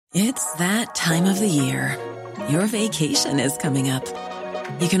It's that time of the year. Your vacation is coming up.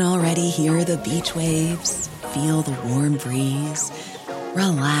 You can already hear the beach waves, feel the warm breeze,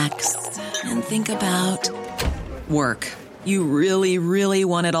 relax, and think about work. You really, really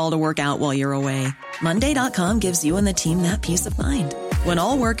want it all to work out while you're away. Monday.com gives you and the team that peace of mind. When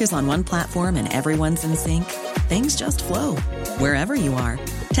all work is on one platform and everyone's in sync, things just flow. Wherever you are,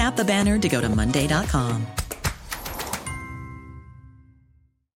 tap the banner to go to Monday.com.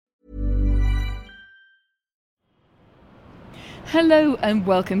 Hello and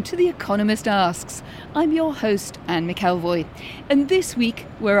welcome to The Economist Asks. I'm your host, Anne McElvoy. And this week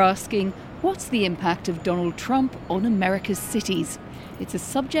we're asking, what's the impact of Donald Trump on America's cities? It's a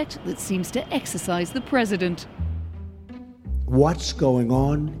subject that seems to exercise the president. What's going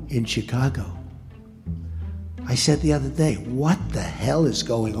on in Chicago? I said the other day, what the hell is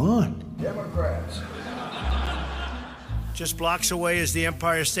going on? Democrats. Just blocks away is the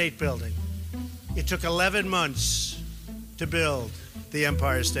Empire State Building. It took 11 months to build the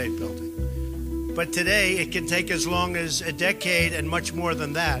Empire State Building. But today, it can take as long as a decade and much more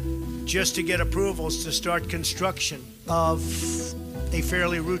than that just to get approvals to start construction of a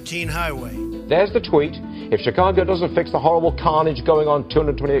fairly routine highway. There's the tweet. If Chicago doesn't fix the horrible carnage going on,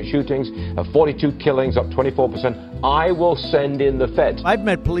 228 shootings, 42 killings, up 24%, I will send in the feds. I've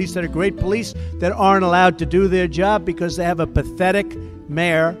met police that are great police that aren't allowed to do their job because they have a pathetic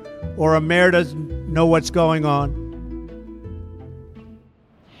mayor or a mayor doesn't know what's going on.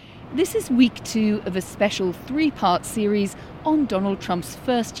 This is week 2 of a special 3-part series on Donald Trump's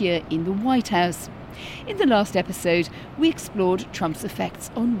first year in the White House. In the last episode, we explored Trump's effects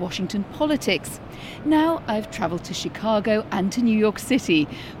on Washington politics. Now I've travelled to Chicago and to New York City,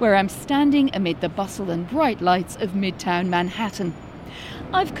 where I'm standing amid the bustle and bright lights of Midtown Manhattan.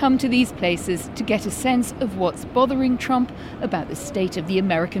 I've come to these places to get a sense of what's bothering Trump about the state of the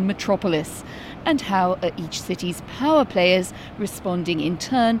American metropolis, and how are each city's power players responding in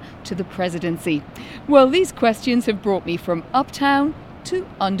turn to the presidency. Well, these questions have brought me from uptown to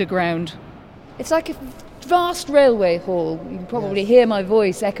underground. It's like a vast railway hall. You can probably hear my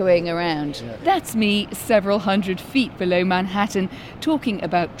voice echoing around. Yeah. That's me several hundred feet below Manhattan, talking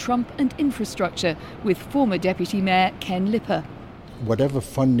about Trump and infrastructure with former Deputy Mayor Ken Lipper. Whatever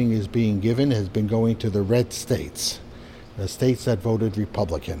funding is being given has been going to the red states, the states that voted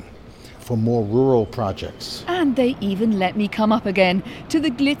Republican, for more rural projects. And they even let me come up again to the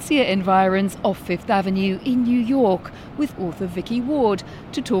glitzier environs of Fifth Avenue in New York with author Vicky Ward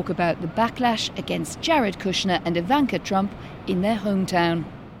to talk about the backlash against Jared Kushner and Ivanka Trump in their hometown.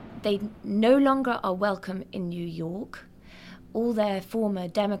 They no longer are welcome in New York. All their former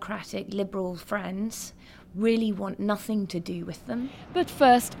Democratic liberal friends really want nothing to do with them. But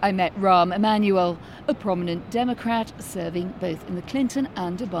first I met Rahm Emanuel, a prominent Democrat serving both in the Clinton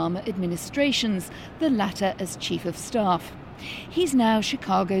and Obama administrations, the latter as chief of staff. He's now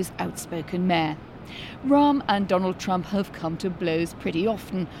Chicago's outspoken mayor. Rahm and Donald Trump have come to blows pretty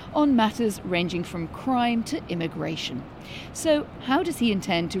often on matters ranging from crime to immigration. So how does he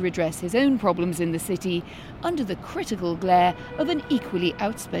intend to redress his own problems in the city under the critical glare of an equally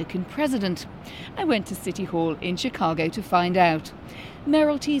outspoken president? I went to City Hall in Chicago to find out.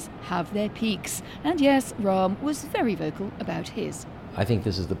 Mayoralties have their peaks, and yes, Rahm was very vocal about his. I think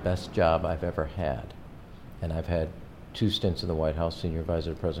this is the best job I've ever had, and I've had 2 stints in the White House, senior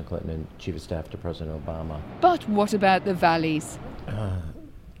advisor to President Clinton and chief of staff to President Obama. But what about the valleys?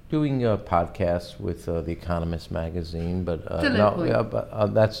 Doing podcasts with the Economist magazine, but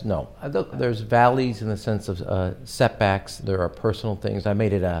There's valleys in the sense of setbacks. There are personal things. I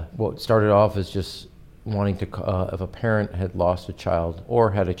made it what started off as just wanting to, if a parent had lost a child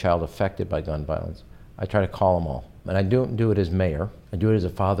or had a child affected by gun violence, I try to call them all. And I don't do it as mayor. I do it as a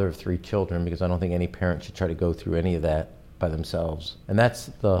father of 3 children because I don't think any parent should try to go through any of that by themselves. And that's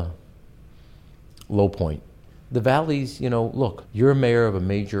the low point. The valleys, look, you're mayor of a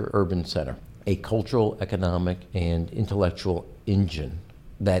major urban center, a cultural, economic, and intellectual engine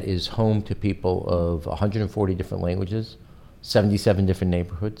that is home to people of 140 different languages, 77 different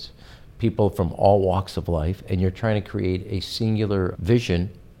neighborhoods, people from all walks of life, and you're trying to create a singular vision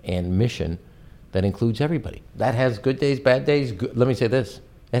and mission that includes everybody. That has good days, bad days. Let me say this.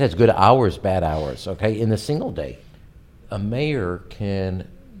 It has good hours, bad hours, okay, in a single day. A mayor can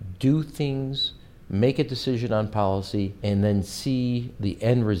do things, make a decision on policy, and then see the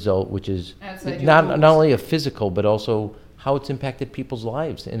end result, which is not only a physical, but also how it's impacted people's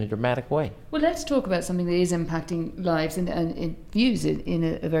lives in a dramatic way. Well, let's talk about something that is impacting lives and views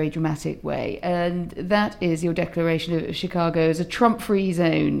in a very dramatic way, and that is your declaration of Chicago as a Trump-free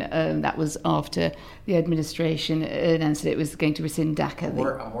zone. That was after the administration announced that it was going to rescind DACA.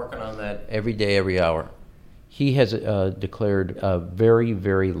 I'm working on that every day, every hour. He has declared a very,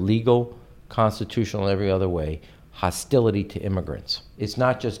 very legal, constitutional, every other way, hostility to immigrants. It's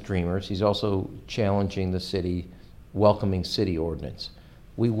not just dreamers. He's also challenging the city, welcoming city ordinance.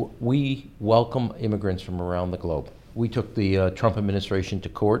 We welcome immigrants from around the globe. We took the Trump administration to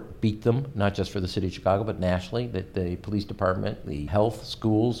court, beat them, not just for the city of Chicago, but nationally, that the police department, the health,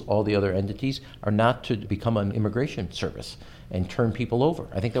 schools, all the other entities are not to become an immigration service and turn people over.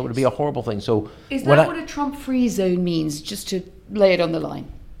 I think that would be a horrible thing. So, is that what a Trump-free zone means, just to lay it on the line?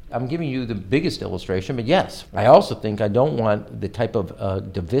 I'm giving you the biggest illustration, but yes. I also think I don't want the type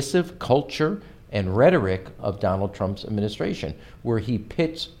of divisive culture and rhetoric of Donald Trump's administration, where he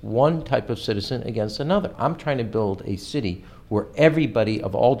pits one type of citizen against another. I'm trying to build a city where everybody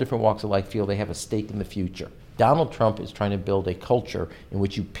of all different walks of life feel they have a stake in the future. Donald Trump is trying to build a culture in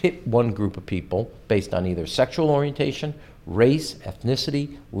which you pit one group of people based on either sexual orientation, race,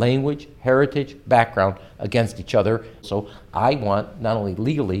 ethnicity, language, heritage, background against each other. So I want, not only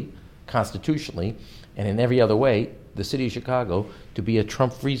legally, constitutionally, and in every other way, the city of Chicago to be a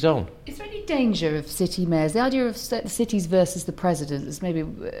Trump-free zone. Is there any danger of city mayors? The idea of cities versus the president is maybe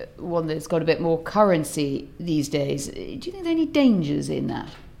one that's got a bit more currency these days. Do you think there are any dangers in that?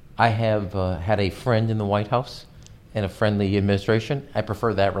 I have had a friend in the White House and a friendly administration. I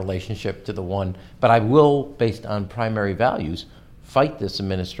prefer that relationship to the one, but I will, based on primary values, fight this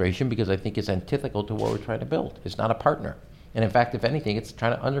administration because I think it's antithetical to what we're trying to build. It's not a partner. And in fact, if anything, it's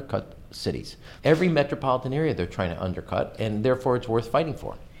trying to undercut cities. Every metropolitan area they're trying to undercut, and therefore it's worth fighting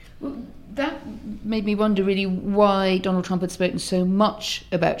for. Well, that made me wonder really why Donald Trump had spoken so much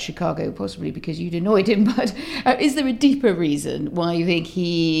about Chicago, possibly because you'd annoyed him, but is there a deeper reason why you think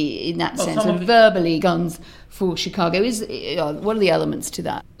he, in that sense, verbally guns for Chicago? What are the elements to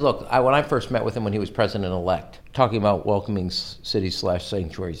that? Look, when I first met with him when he was president-elect, talking about welcoming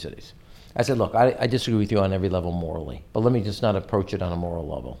cities/sanctuary cities, I said, look, I disagree with you on every level morally, but let me just not approach it on a moral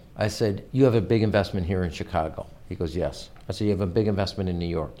level. I said, you have a big investment here in Chicago. He goes, yes. I said, you have a big investment in New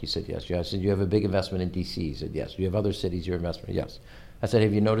York. He said, yes. I said, you have a big investment in D.C. He said, yes. You have other cities, your investment, yes. I said,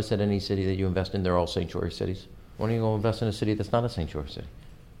 have you noticed that any city that you invest in, they're all sanctuary cities? Why don't you go invest in a city that's not a sanctuary city?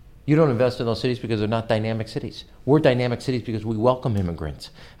 You don't invest in those cities because they're not dynamic cities. We're dynamic cities because we welcome immigrants.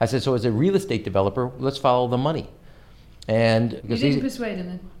 I said, so as a real estate developer, let's follow the money. And you didn't persuade him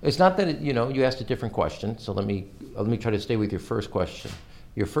then? It's not that you asked a different question. So let me try to stay with your first question.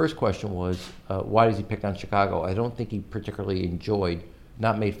 Your first question was why does he pick on Chicago? I don't think he particularly enjoyed,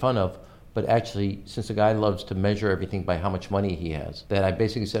 not made fun of, but actually, since the guy loves to measure everything by how much money he has, that I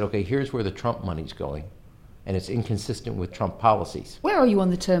basically said, okay, here's where the Trump money's going, and it's inconsistent with Trump policies. Where are you on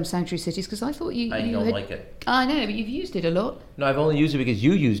the term sanctuary cities? Because I thought you don't had, like it. I know, but you've used it a lot. No, I've only used it because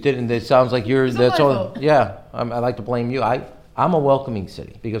you used it, and it sounds like you're. Yeah, I like to blame you. I'm a welcoming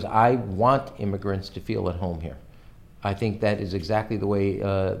city because I want immigrants to feel at home here. I think that is exactly the way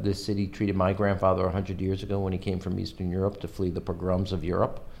this city treated my grandfather 100 years ago when he came from Eastern Europe to flee the pogroms of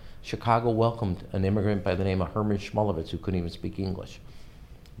Europe. Chicago welcomed an immigrant by the name of Herman Schmulevitz who couldn't even speak English.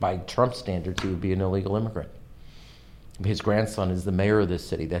 By Trump standards, he would be an illegal immigrant. His grandson is the mayor of this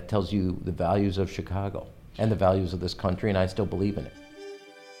city. That tells you the values of Chicago and the values of this country, and I still believe in it.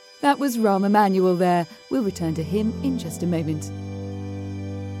 That was Rahm Emanuel there. We'll return to him in just a moment.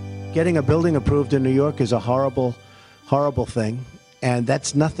 Getting a building approved in New York is a horrible, horrible thing. And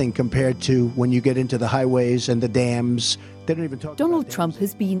that's nothing compared to when you get into the highways and the dams. They don't even talk Donald Trump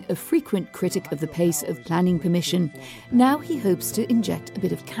has been a frequent critic of the pace of planning permission. Now he hopes to inject a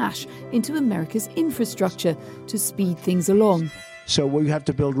bit of cash into America's infrastructure to speed things along. So we have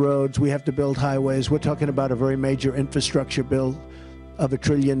to build roads, we have to build highways. We're talking about a very major infrastructure bill of $1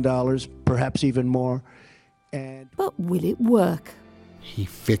 trillion, perhaps even more. But will it work? He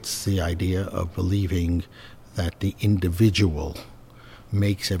fits the idea of believing that the individual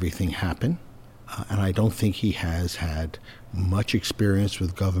makes everything happen. And I don't think he has had much experience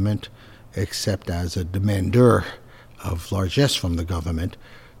with government except as a demander of largesse from the government.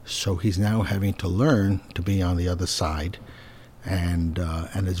 So he's now having to learn to be on the other side. And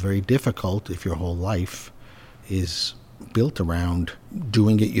it's very difficult if your whole life is built around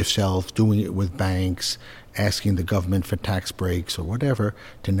doing it yourself, doing it with banks, asking the government for tax breaks or whatever,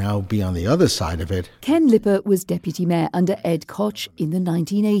 to now be on the other side of it. Ken Lipper was deputy mayor under Ed Koch in the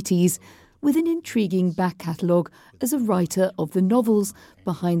 1980s. with an intriguing back catalogue as a writer of the novels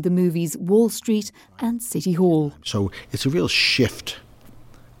behind the movies Wall Street and City Hall. So it's a real shift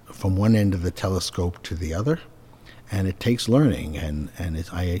from one end of the telescope to the other, and it takes learning, and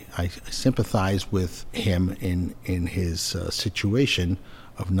I sympathize with him in his situation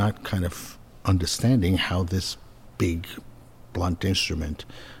of not kind of understanding how this big, blunt instrument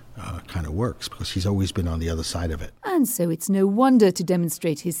kind of works, because he's always been on the other side of it. And so it's no wonder, to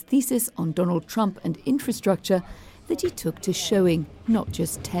demonstrate his thesis on Donald Trump and infrastructure, that he took to showing, not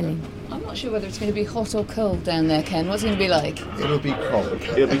just telling. I'm not sure whether it's going to be hot or cold down there, Ken. What's it going to be like? It'll be cold.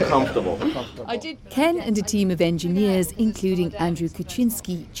 It'll be comfortable. Ken and a team of engineers, including Andrew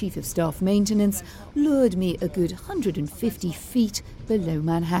Kaczynski, Chief of Staff Maintenance, lured me a good 150 feet below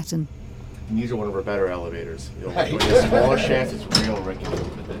Manhattan. And these are one of our better elevators. When it's smaller shafts, it's real rickety.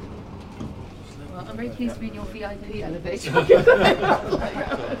 Well, I'm very pleased to be in your VIP elevator.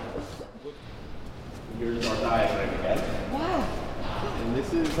 Here's our diagram again. Wow. And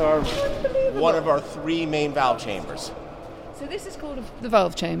this is one of our 3 main valve chambers. So this is called the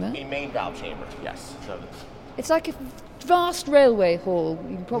valve chamber? A main valve chamber, yes. So it's like a vast railway hall.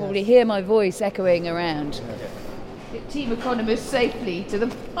 You can probably hear my voice echoing around. Team Economist safely to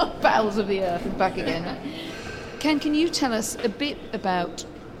the bowels of the earth and back again. Ken, can you tell us a bit about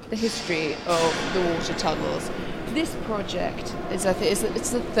the history of the water tunnels? This project is it's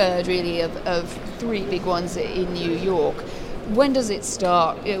the third, really, of 3 big ones in New York. When does it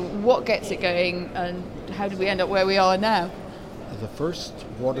start? What gets it going, and how did we end up where we are now? The first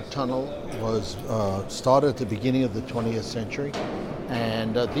water tunnel was started at the beginning of the 20th century,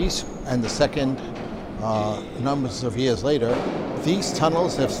 and the second, numbers of years later, these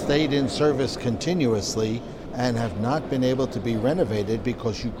tunnels have stayed in service continuously and have not been able to be renovated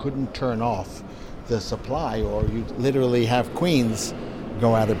because you couldn't turn off the supply, or you literally have Queens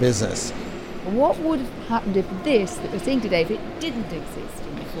go out of business. What would have happened if this that we're seeing today, if it didn't exist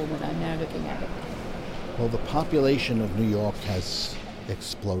in the form that I'm now looking at it? Well, the population of New York has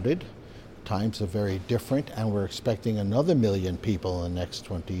exploded. Times are very different, and we're expecting another 1 million people in the next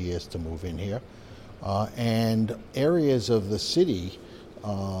 20 years to move in here. And areas of the city,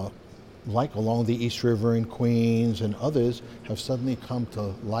 like along the East River in Queens and others, have suddenly come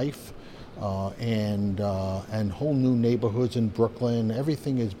to life, and whole new neighborhoods in Brooklyn.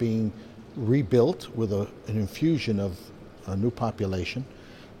 Everything is being rebuilt with an infusion of a new population,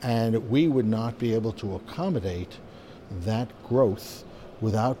 and we would not be able to accommodate that growth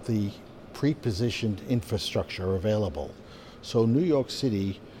without the pre-positioned infrastructure available. So New York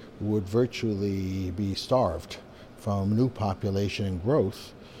City would virtually be starved from new population and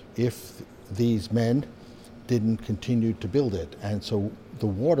growth if these men didn't continue to build it. And so the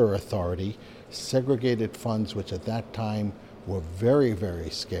Water Authority segregated funds, which at that time were very, very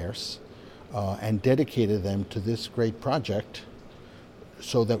scarce, and dedicated them to this great project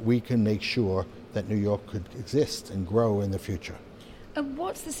so that we can make sure that New York could exist and grow in the future. And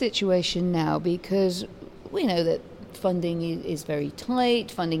what's the situation now? Because we know that funding is very tight,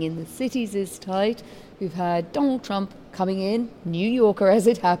 funding in the cities is tight. We've had Donald Trump coming in, New Yorker as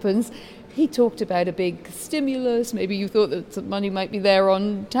it happens. He talked about a big stimulus. Maybe you thought that some money might be there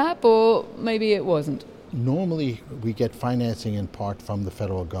on tap, or maybe it wasn't. Normally we get financing in part from the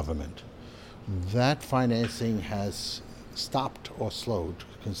federal government. That financing has stopped or slowed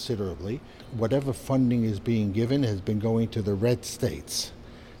considerably. Whatever funding is being given has been going to the red states,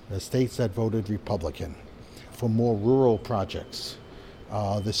 the states that voted Republican, for more rural projects.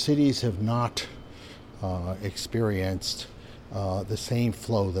 The cities have not experienced the same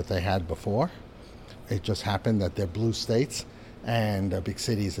flow that they had before. It just happened that they're blue states, and big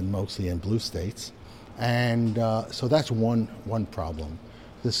cities and mostly in blue states. And so that's one problem.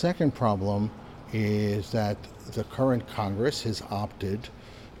 The second problem is that the current Congress has opted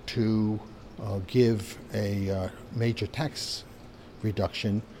to give a major tax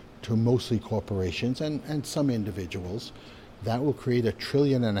reduction to mostly corporations and some individuals. That will create $1.5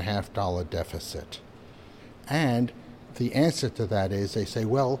 trillion deficit. And the answer to that is they say,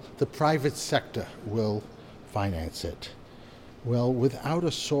 well, the private sector will finance it. Well, without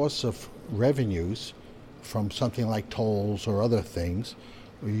a source of revenues from something like tolls or other things,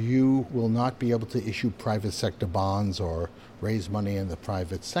 you will not be able to issue private sector bonds or raise money in the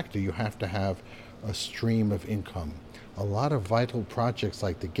private sector. You have to have a stream of income. A lot of vital projects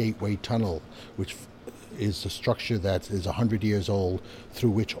like the Gateway Tunnel, which is a structure that is 100 years old, through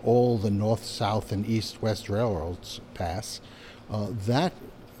which all the north, south, and east-west railroads pass, that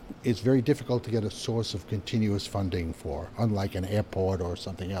is very difficult to get a source of continuous funding for, unlike an airport or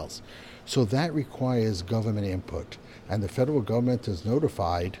something else. So that requires government input. And the federal government has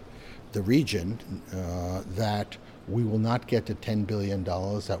notified the region that we will not get the $10 billion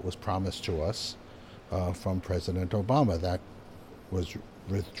that was promised to us from President Obama. That was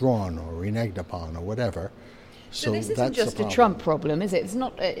withdrawn or reneged upon or whatever. So this isn't just a Trump problem, is it? It's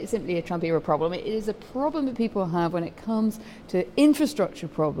not simply a Trump era problem. It is a problem that people have when it comes to infrastructure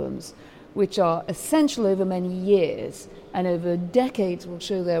problems, which are essential over many years and over decades will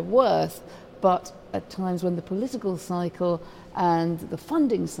show their worth, but at times when the political cycle and the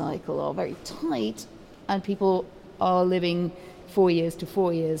funding cycle are very tight and people are living 4 years to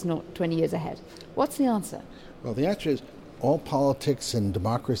 4 years, not 20 years ahead. What's the answer? Well, the answer is all politics and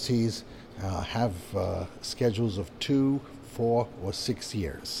democracies have schedules of 2, 4, or 6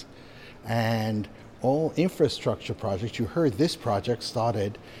 years. And all infrastructure projects, you heard this project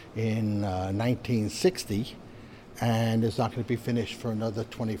started in 1960 and is not going to be finished for another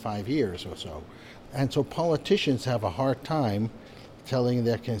 25 years or so. And so politicians have a hard time telling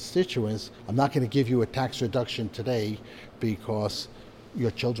their constituents, I'm not going to give you a tax reduction today because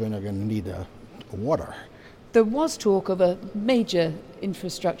your children are going to need water. There was talk of a major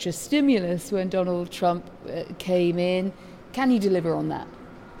infrastructure stimulus when Donald Trump came in. Can he deliver on that?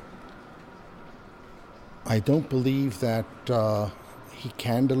 I don't believe that he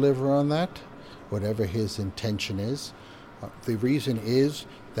can deliver on that, whatever his intention is. The reason is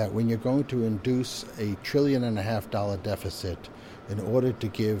that when you're going to induce a $1.5 trillion deficit in order to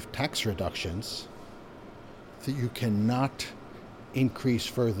give tax reductions, that you cannot increase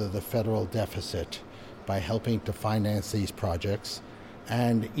further the federal deficit by helping to finance these projects.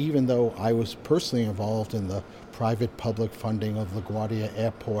 And even though I was personally involved in the private-public funding of LaGuardia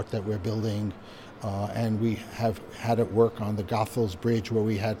Airport that we're building, and we have had it work on the Goethals Bridge where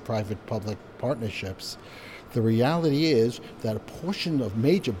we had private-public partnerships, the reality is that a portion of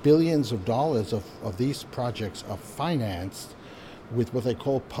major billions of dollars of these projects are financed with what they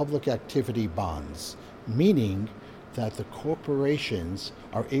call public activity bonds, meaning that the corporations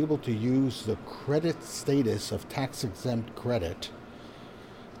are able to use the credit status of tax-exempt credit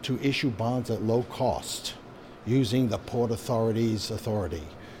to issue bonds at low cost using the Port Authority's authority.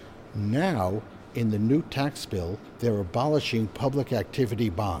 Now, in the new tax bill, they're abolishing public activity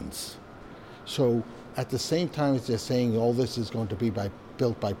bonds. So at the same time as they're saying all this is going to be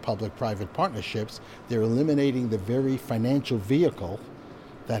built by public-private partnerships, they're eliminating the very financial vehicle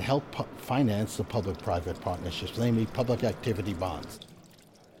that help finance the public-private partnerships, namely public activity bonds.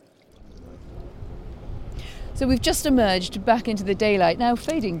 So we've just emerged back into the daylight, now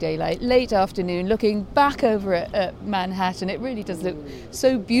fading daylight, late afternoon, looking back over at Manhattan. It really does look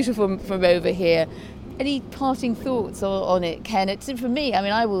so beautiful from over here. Any parting thoughts on it, Ken? It's for me, I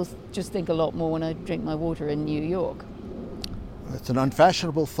mean, I will just think a lot more when I drink my water in New York. It's an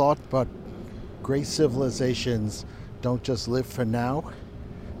unfashionable thought, but great civilizations don't just live for now,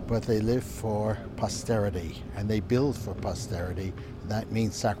 but they live for posterity, and they build for posterity. That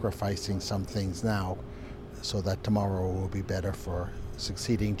means sacrificing some things now so that tomorrow will be better for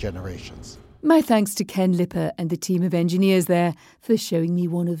succeeding generations. My thanks to Ken Lipper and the team of engineers there for showing me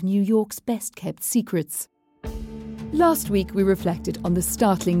one of New York's best-kept secrets. Last week we reflected on the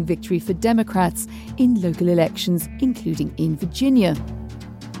startling victory for Democrats in local elections, including in Virginia.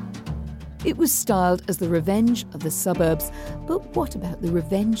 It was styled as the revenge of the suburbs, but what about the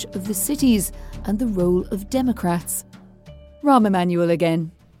revenge of the cities and the role of Democrats? Rahm Emanuel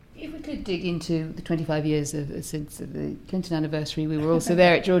again. If we could dig into the 25 years since the Clinton anniversary, we were also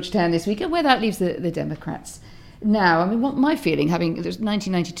there at Georgetown this week, and where that leaves the Democrats now. I mean, what my feeling,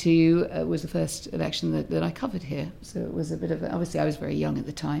 1992 was the first election that I covered here, so it was a bit of obviously I was very young at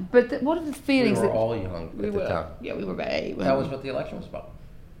the time. But what are the feelings? We were all young at the time. Yeah, we were very. That was what the election was about.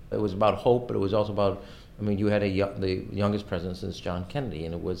 It was about hope, but it was also about, I mean, you had the youngest president since John Kennedy,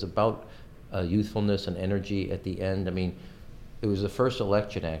 and it was about youthfulness and energy at the end. I mean, it was the first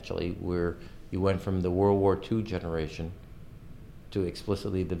election, actually, where you went from the World War II generation to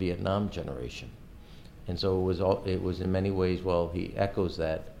explicitly the Vietnam generation. And so it was in many ways, well, he echoes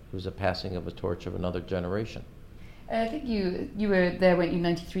that. It was a passing of a torch of another generation. I think you were there, weren't you,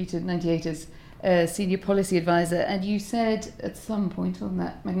 93 to 98 as senior policy advisor, and you said at some point on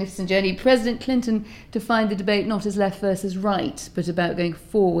that magnificent journey, President Clinton defined the debate not as left versus right, but about going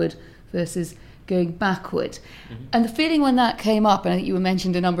forward versus going backward. Mm-hmm. And the feeling when that came up, and I think you were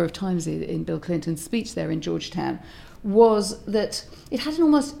mentioned a number of times in Bill Clinton's speech there in Georgetown, was that it had an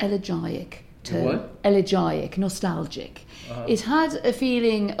almost elegiac tone. What? Elegiac, nostalgic. Uh-huh. It had a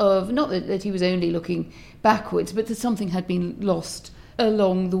feeling of, not that he was only looking backwards, but that something had been lost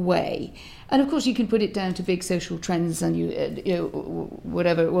along the way. And of course you can put it down to big social trends and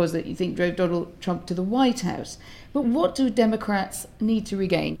whatever it was that you think drove Donald Trump to the White House. But what do Democrats need to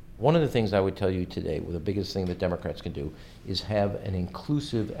regain? One of the things I would tell you today, the biggest thing that Democrats can do, is have an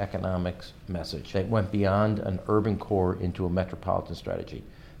inclusive economics message that went beyond an urban core into a metropolitan strategy.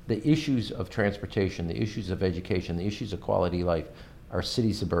 The issues of transportation, the issues of education, the issues of quality of life are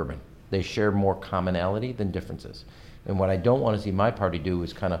city-suburban. They share more commonality than differences. And what I don't want to see my party do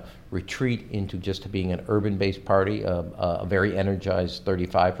is kind of retreat into just being an urban-based party, a very energized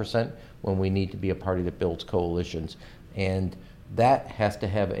 35%, when we need to be a party that builds coalitions. And that has to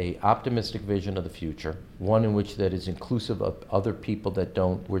have an optimistic vision of the future, one in which that is inclusive of other people that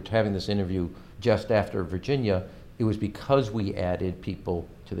don't. We're having this interview just after Virginia. It was because we added people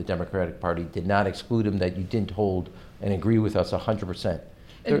to the Democratic Party, did not exclude them, that you didn't hold and agree with us 100%.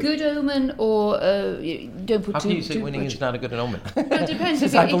 A good omen, or don't put how too. Can you say winning is not a good omen? It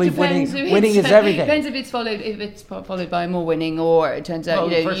depends. I believe winning is everything. Depends if it's followed by more winning, or it turns out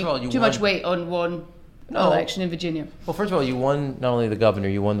too much weight on one election in Virginia. Well, first of all, you won not only the governor,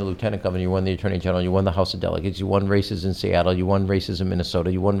 you won the lieutenant governor, you won the attorney general, you won the House of Delegates, you won races in Seattle, you won races in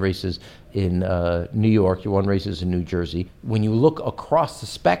Minnesota, you won races in New York, you won races in New Jersey. When you look across the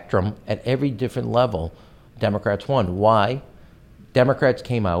spectrum at every different level, Democrats won. Why? Democrats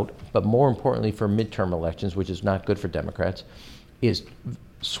came out, but more importantly for midterm elections, which is not good for Democrats, is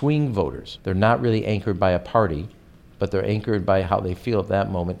swing voters. They're not really anchored by a party, but they're anchored by how they feel at that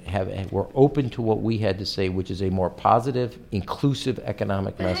moment. We're open to what we had to say, which is a more positive, inclusive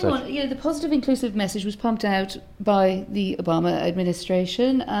economic message. Hang on, the positive, inclusive message was pumped out by the Obama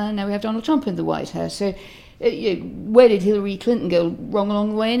administration, and now we have Donald Trump in the White House. So where did Hillary Clinton go wrong along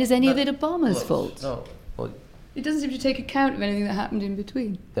the way, and is any of it Obama's fault? No. It doesn't seem to take account of anything that happened in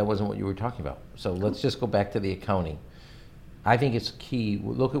between. That wasn't what you were talking about. So let's just go back to the accounting. I think it's key.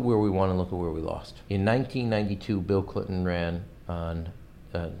 Look at where we won and look at where we lost. In 1992, Bill Clinton ran on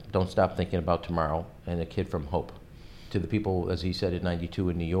Don't Stop Thinking About Tomorrow and A Kid from Hope. To the people, as he said in 92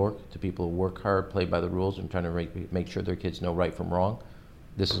 in New York, to people who work hard, play by the rules, and trying to make sure their kids know right from wrong,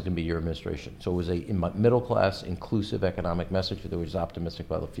 this is going to be your administration. So it was a middle-class, inclusive economic message that was optimistic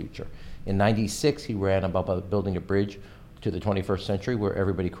about the future. In 96, he ran about building a bridge to the 21st century where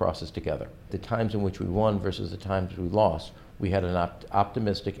everybody crosses together. The times in which we won versus the times we lost, we had an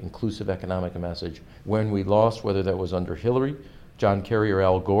optimistic, inclusive economic message. When we lost, whether that was under Hillary, John Kerry, or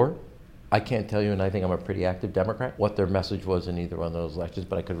Al Gore, I can't tell you, and I think I'm a pretty active Democrat, what their message was in either one of those elections,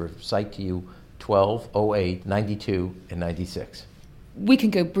 but I could recite to you 12, 08, 92, and 96. We can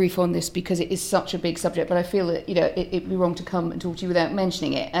go brief on this because it is such a big subject, but I feel that it'd be wrong to come and talk to you without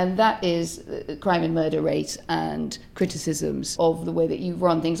mentioning it, and that is crime and murder rate and criticisms of the way that you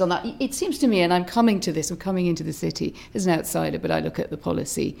run things on that. It seems to me, and I'm coming into the city as an outsider, but I look at the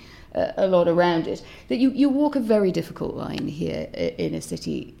policy a lot around it, that you walk a very difficult line here in a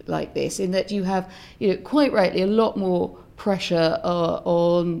city like this, in that you have, quite rightly, a lot more pressure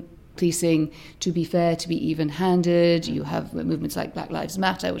on policing to be fair, to be even-handed. You have movements like Black Lives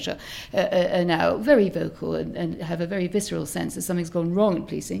Matter, which are now very vocal and have a very visceral sense that something's gone wrong in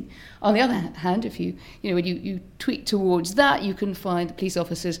policing. On the other hand, if when you tweak towards that, you can find that police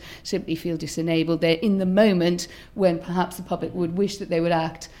officers simply feel disenabled. They're in the moment when perhaps the public would wish that they would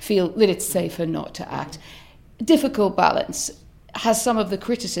act, feel that it's safer not to act. Difficult balance. Has some of the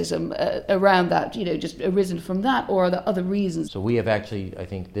criticism around that, just arisen from that, or are there other reasons? So we have actually, I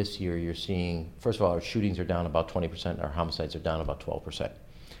think this year you're seeing, first of all, our shootings are down about 20%, our homicides are down about 12%.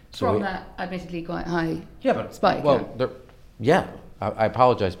 So from that admittedly quite high spike. Well, I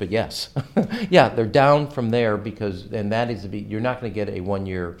apologize, but yes. Yeah, they're down from there because, and that is, you're not going to get a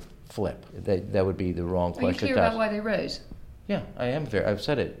one-year flip. That would be the wrong question. Are you clear about why they rose? Yeah, I am fair. I've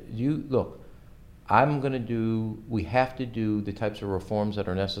said it. Look. We have to do the types of reforms that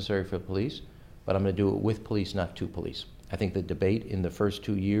are necessary for police, but I'm going to do it with police, not to police. I think the debate in the first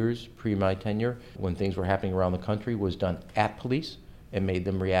 2 years pre my tenure, when things were happening around the country, was done at police and made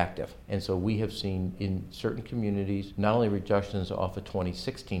them reactive. And so we have seen in certain communities, not only reductions off of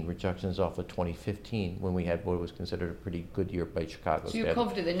 2016, reductions off of 2015, when we had what was considered a pretty good year by Chicago. So you're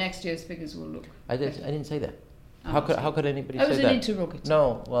confident that next year's figures will look I didn't say that. How could anybody say that? That was an interrogative.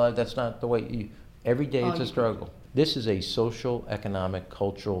 No, well, that's not the way every day it's a struggle. This is a social, economic,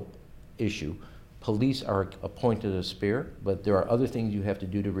 cultural issue. Police are appointed a spear, but there are other things you have to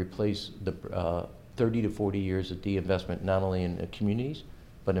do to replace the 30 to 40 years of de-investment, not only in communities,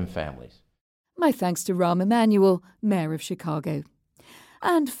 but in families. My thanks to Rahm Emanuel, Mayor of Chicago.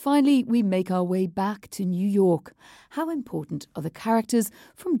 And finally, we make our way back to New York. How important are the characters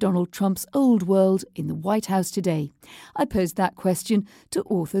from Donald Trump's old world in the White House today? I posed that question to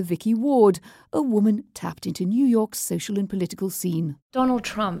author Vicky Ward, a woman tapped into New York's social and political scene. Donald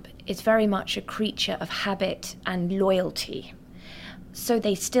Trump is very much a creature of habit and loyalty. So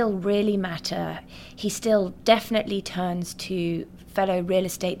they still really matter. He still definitely turns to fellow real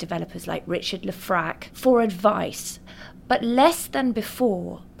estate developers like Richard Lefrak for advice, but less than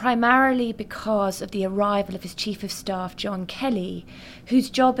before, primarily because of the arrival of his Chief of Staff, John Kelly, whose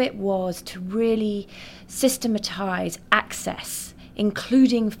job it was to really systematize access,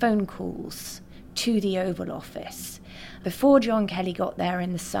 including phone calls, to the Oval Office. Before John Kelly got there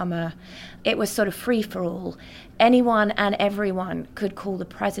in the summer, it was sort of free-for-all. Anyone and everyone could call the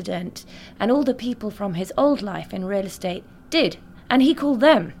president, and all the people from his old life in real estate did, and he called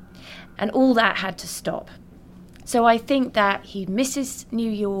them. And all that had to stop. So I think that he misses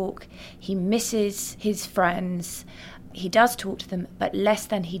New York, he misses his friends, he does talk to them, but less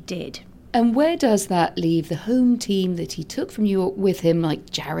than he did. And where does that leave the home team that he took from New York with him, like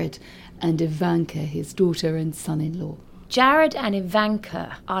Jared and Ivanka, his daughter and son-in-law? Jared and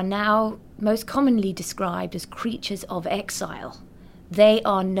Ivanka are now most commonly described as creatures of exile. They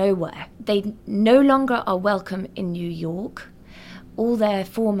are nowhere. They no longer are welcome in New York. All their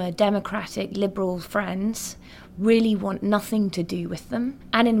former Democratic liberal friends really want nothing to do with them.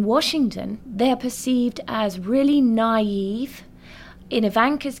 And in Washington, they're perceived as really naive. In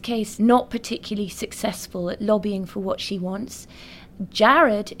Ivanka's case, not particularly successful at lobbying for what she wants.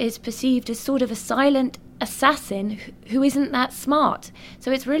 Jared is perceived as sort of a silent assassin who isn't that smart.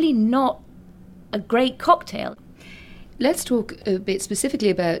 So it's really not a great cocktail. Let's talk a bit specifically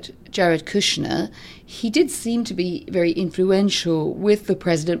about Jared Kushner. He did seem to be very influential with the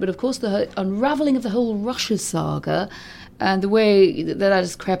president, but of course the unravelling of the whole Russia saga and the way that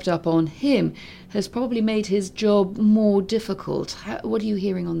has crept up on him has probably made his job more difficult. What are you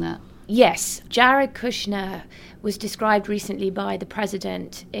hearing on that? Yes, Jared Kushner was described recently by the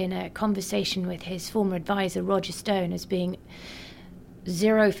president in a conversation with his former advisor, Roger Stone, as being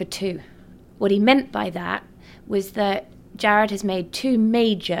 0 for 2. What he meant by that was that Jared has made 2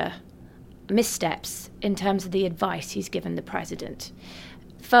 major missteps in terms of the advice he's given the president.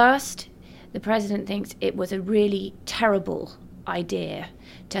 First, the president thinks it was a really terrible idea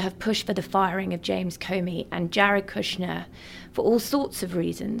to have pushed for the firing of James Comey, and Jared Kushner, for all sorts of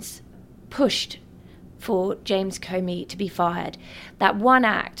reasons, pushed for James Comey to be fired. That one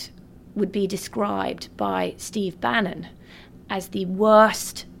act would be described by Steve Bannon as the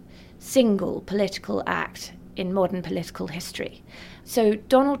worst single political act in modern political history. So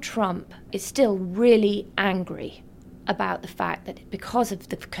Donald Trump is still really angry about the fact that because of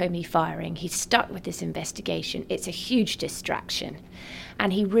the Comey firing, he's stuck with this investigation. It's a huge distraction.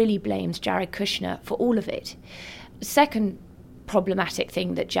 And he really blames Jared Kushner for all of it. The second problematic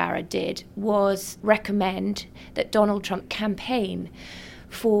thing that Jared did was recommend that Donald Trump campaign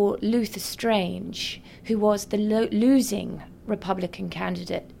for Luther Strange, who was the losing Republican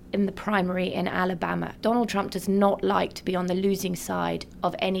candidate in the primary in Alabama. Donald Trump does not like to be on the losing side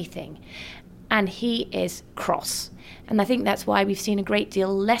of anything, and he is cross. And I think that's why we've seen a great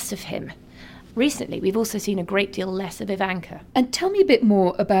deal less of him recently. We've also seen a great deal less of Ivanka. And tell me a bit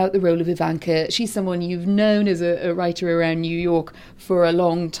more about the role of Ivanka. She's someone you've known as a writer around New York for a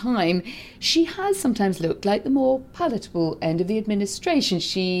long time. She has sometimes looked like the more palatable end of the administration.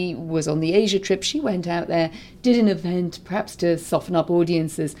 She was on the Asia trip. She went out there, did an event, perhaps to soften up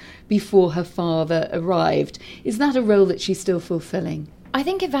audiences before her father arrived. Is that a role that she's still fulfilling? I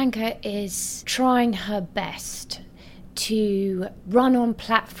think Ivanka is trying her best to run on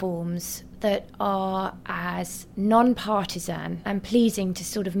platforms that are as non-partisan and pleasing to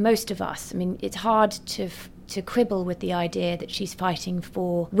sort of most of us. I mean, it's hard to quibble with the idea that she's fighting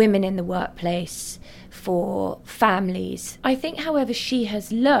for women in the workplace, for families. I think, however, she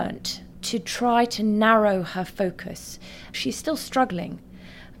has learnt to try to narrow her focus. She's still struggling.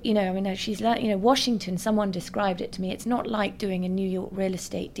 She's learned, Washington, someone described it to me, it's not like doing a New York real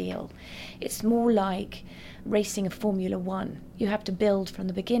estate deal. It's more like racing a Formula One. You have to build from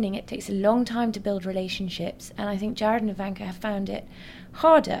the beginning. It takes a long time to build relationships. And I think Jared and Ivanka have found it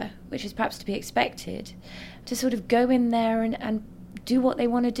harder, which is perhaps to be expected, to sort of go in there and do what they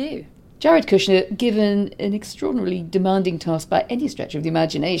want to do. Jared Kushner, given an extraordinarily demanding task by any stretch of the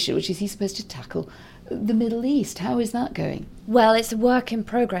imagination, which is he's supposed to tackle the Middle East. How is that going? Well, it's a work in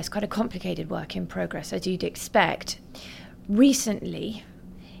progress, quite a complicated work in progress, as you'd expect. Recently,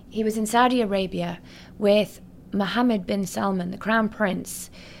 he was in Saudi Arabia with Mohammed bin Salman, the Crown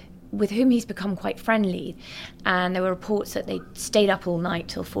Prince, with whom he's become quite friendly. And there were reports that they stayed up all night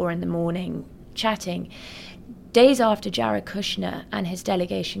till 4 a.m. chatting. Days after Jared Kushner and his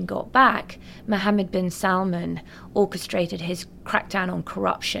delegation got back, Mohammed bin Salman orchestrated his crackdown on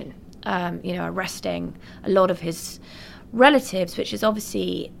corruption, arresting a lot of his relatives, which is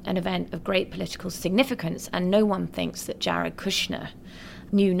obviously an event of great political significance, and no one thinks that Jared Kushner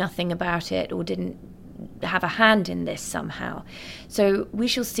knew nothing about it or didn't have a hand in this somehow. So we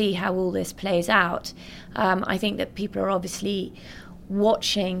shall see how all this plays out. I think that people are obviously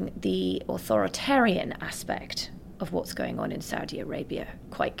watching the authoritarian aspect of what's going on in Saudi Arabia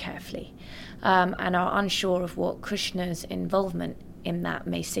quite carefully, and are unsure of what Kushner's involvement in that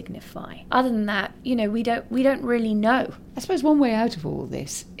may signify. Other than that, we don't really know. I suppose one way out of all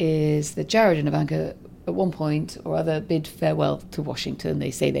this is that Jared and Ivanka at one point or other bid farewell to Washington. They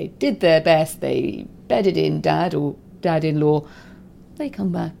say they did their best, they bedded in dad or dad-in-law. They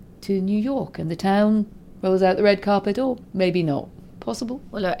come back to New York and the town rolls out the red carpet, or maybe not. Possible?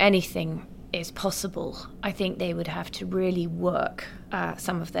 Well, look, anything is possible. I think they would have to really work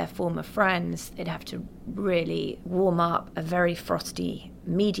some of their former friends. They'd have to really warm up a very frosty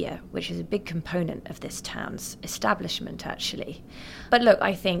media, which is a big component of this town's establishment, actually. But look,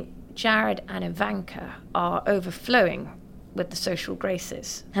 I think Jared and Ivanka are overflowing with the social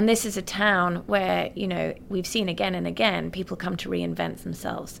graces. And this is a town where, we've seen again and again, people come to reinvent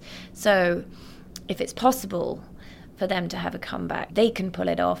themselves. So if it's possible for them to have a comeback, they can pull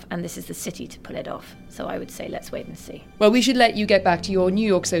it off, and this is the city to pull it off. So I would say let's wait and see. Well, we should let you get back to your New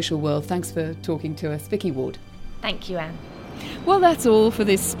York social world. Thanks for talking to us, Vicky Ward. Thank you, Anne. Well, that's all for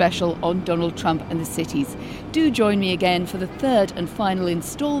this special on Donald Trump and the cities. Do join me again for the third and final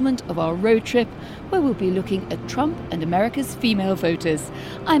instalment of our road trip, where we'll be looking at Trump and America's female voters.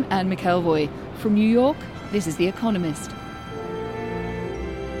 I'm Anne McElvoy. From New York, this is The Economist.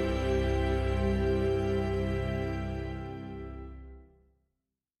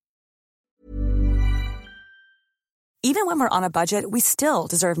 Even when we're on a budget, we still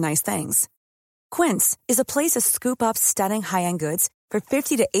deserve nice things. Quince is a place to scoop up stunning high-end goods for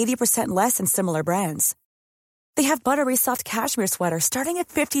 50 to 80% less than similar brands. They have buttery soft cashmere sweaters starting at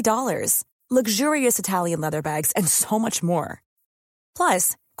 $50, luxurious Italian leather bags, and so much more.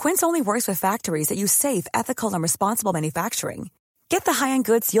 Plus, Quince only works with factories that use safe, ethical, and responsible manufacturing. Get the high-end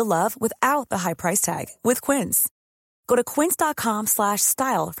goods you'll love without the high price tag with Quince. Go to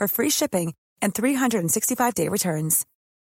quince.com/style for free shipping and 365-day returns.